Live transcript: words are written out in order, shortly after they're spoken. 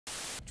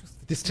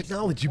This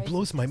technology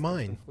blows my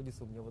mind.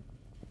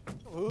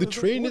 The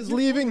train is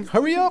leaving.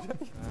 Hurry up.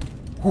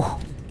 Whew.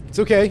 It's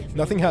okay.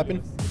 Nothing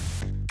happened.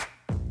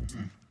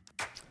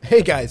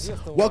 Hey guys,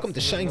 welcome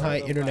to Shanghai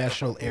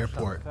International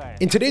Airport.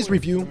 In today's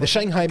review, the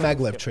Shanghai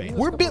Maglev train.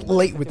 We're a bit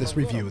late with this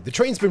review. The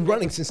train's been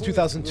running since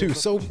 2002,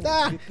 so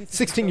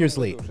 16 years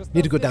late.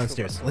 Need to go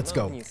downstairs. Let's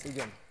go.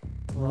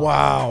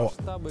 Wow,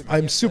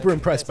 I'm super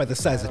impressed by the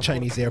size of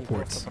Chinese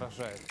airports.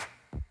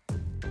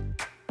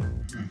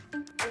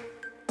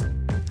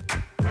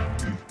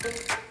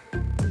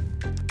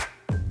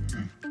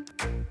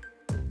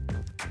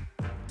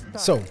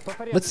 So,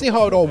 let's see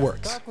how it all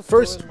works.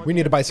 First, we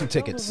need to buy some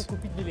tickets.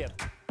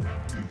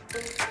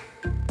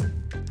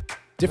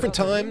 Different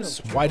times,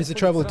 why does it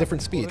travel at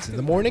different speeds? In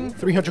the morning,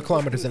 300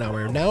 kilometers an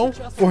hour. Now,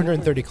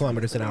 430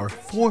 kilometers an hour.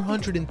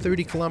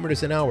 430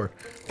 kilometers an hour.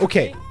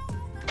 Okay.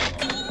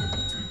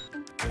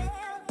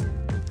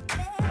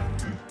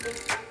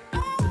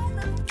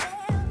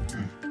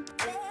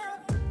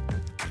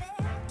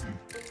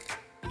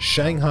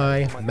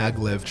 Shanghai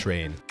Maglev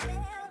train.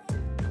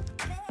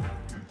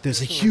 There's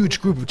a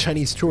huge group of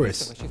Chinese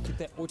tourists.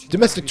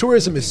 Domestic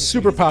tourism is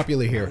super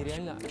popular here.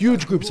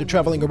 Huge groups are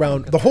traveling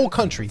around the whole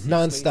country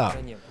non-stop.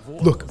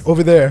 Look,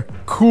 over there.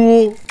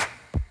 Cool.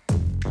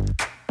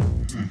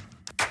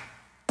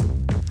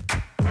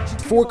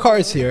 4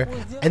 cars here,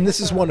 and this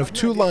is one of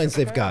 2 lines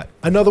they've got.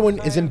 Another one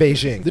is in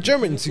Beijing. The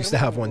Germans used to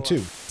have one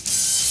too.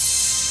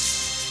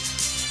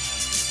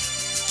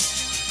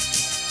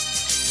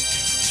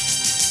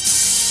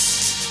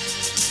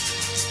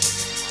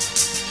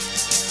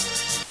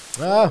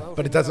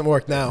 But it doesn't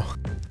work now.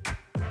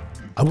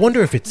 I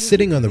wonder if it's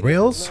sitting on the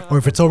rails or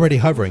if it's already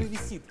hovering.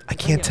 I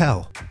can't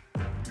tell.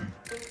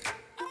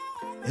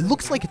 It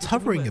looks like it's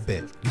hovering a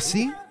bit, you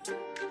see?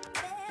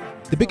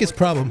 The biggest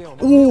problem...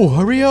 Oh,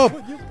 hurry up!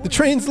 The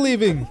train's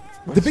leaving!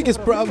 The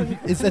biggest problem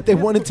is that they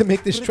wanted to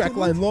make this track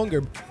line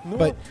longer,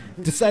 but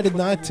decided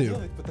not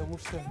to.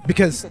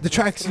 Because the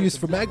tracks used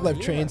for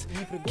maglev trains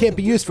can't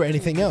be used for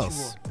anything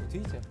else.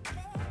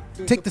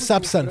 Take the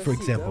Sapsan, for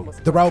example.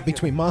 The route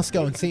between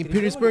Moscow and St.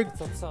 Petersburg?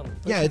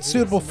 Yeah, it's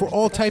suitable for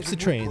all types of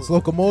trains,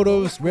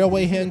 locomotives,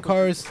 railway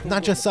handcars,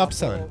 not just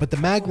Sapsan, but the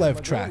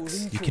maglev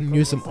tracks. You can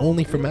use them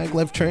only for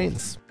maglev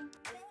trains.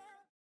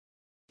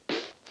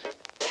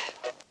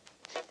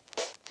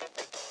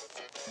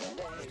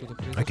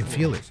 I can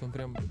feel it.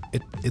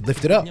 It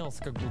lifted up.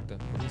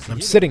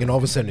 I'm sitting and all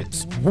of a sudden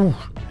it's whoo,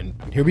 and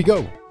here we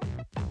go.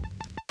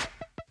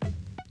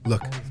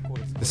 Look,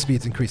 the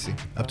speed's increasing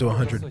up to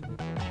 100.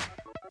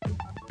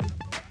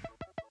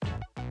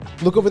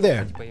 Look over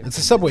there. It's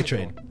a subway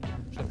train.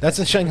 That's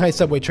a Shanghai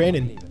subway train,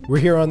 and we're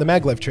here on the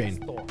maglev train.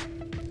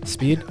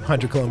 Speed,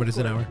 100 kilometers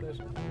an hour.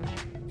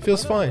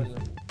 Feels fine.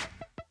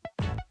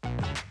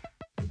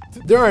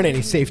 There aren't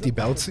any safety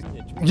belts.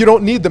 You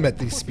don't need them at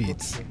these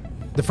speeds.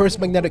 The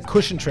first magnetic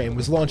cushion train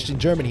was launched in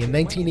Germany in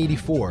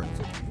 1984.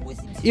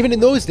 Even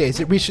in those days,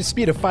 it reached a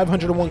speed of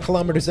 501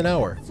 kilometers an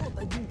hour.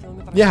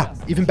 Yeah,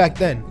 even back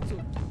then.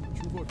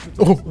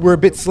 Oh, we're a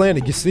bit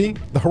slanted, you see?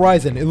 The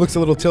horizon, it looks a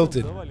little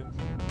tilted.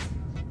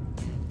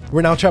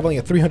 We're now traveling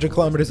at 300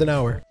 kilometers an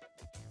hour.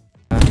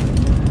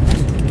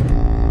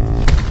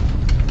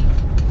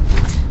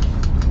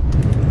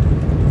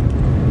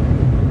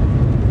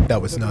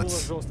 That was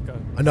nuts.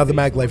 Another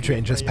maglev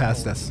train just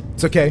passed us.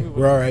 It's okay,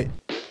 we're alright.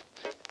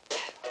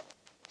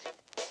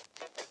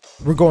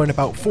 We're going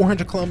about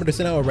 400 kilometers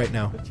an hour right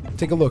now.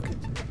 Take a look.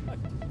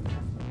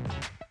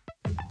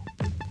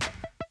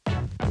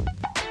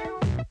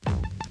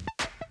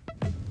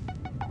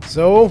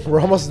 So, we're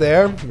almost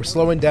there. We're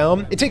slowing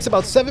down. It takes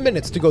about 7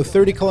 minutes to go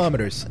 30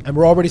 kilometers, and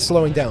we're already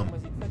slowing down.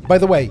 By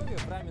the way,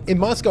 in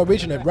Moscow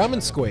region at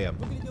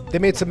Ramenskoye, they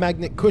made some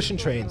magnet cushion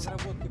trains,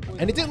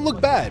 and it didn't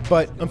look bad,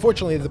 but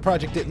unfortunately the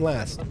project didn't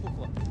last.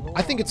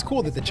 I think it's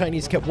cool that the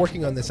Chinese kept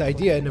working on this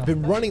idea and have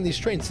been running these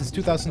trains since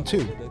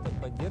 2002.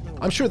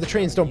 I'm sure the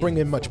trains don't bring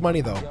in much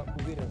money though.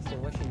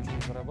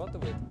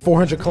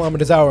 400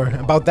 kilometers an hour.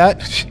 About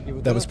that?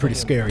 That was pretty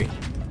scary.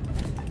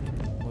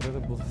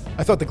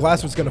 I thought the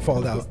glass was gonna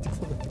fall out.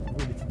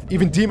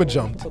 Even Dima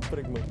jumped.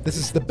 This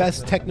is the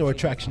best techno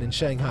attraction in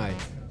Shanghai.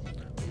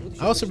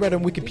 I also read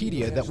on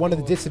Wikipedia that one of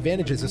the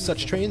disadvantages of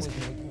such trains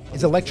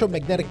is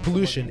electromagnetic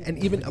pollution and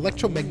even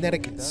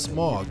electromagnetic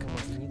smog.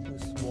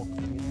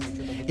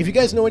 If you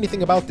guys know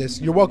anything about this,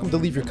 you're welcome to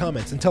leave your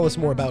comments and tell us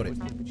more about it.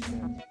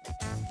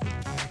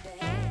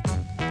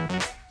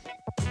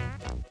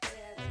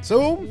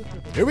 So,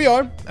 here we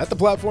are, at the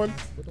platform.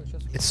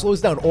 It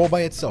slows down all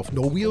by itself.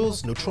 No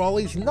wheels, no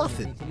trolleys,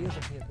 nothing.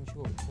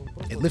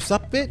 It lifts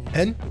up a bit,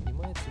 and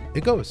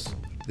it goes.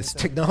 This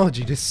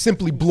technology just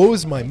simply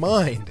blows my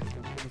mind.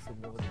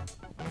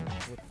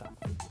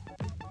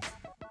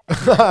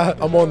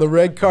 I'm on the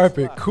red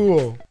carpet,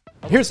 cool.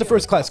 Here's the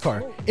first class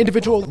car.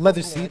 Individual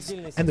leather seats,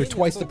 and they're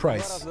twice the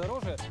price.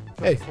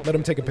 Hey, let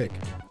him take a pic.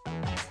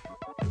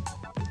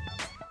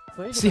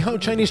 See how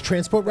Chinese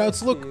transport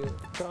routes look?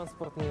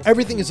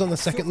 Everything is on the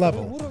second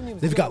level.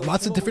 They've got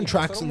lots of different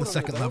tracks on the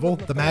second level,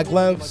 the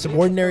maglev, some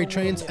ordinary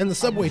trains, and the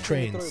subway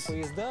trains.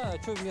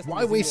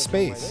 Why waste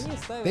space?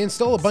 They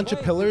install a bunch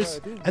of pillars,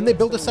 and they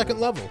build a second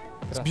level.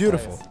 It's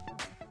beautiful.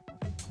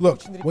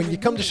 Look, when you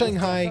come to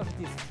Shanghai,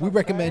 we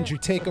recommend you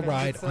take a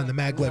ride on the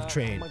Maglev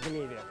train,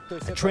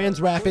 a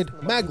trans-rapid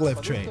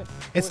Maglev train.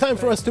 It's time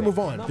for us to move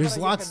on. There's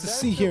lots to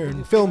see here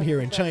and film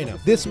here in China.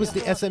 This was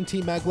the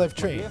SMT Maglev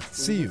train.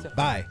 See you.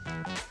 Bye.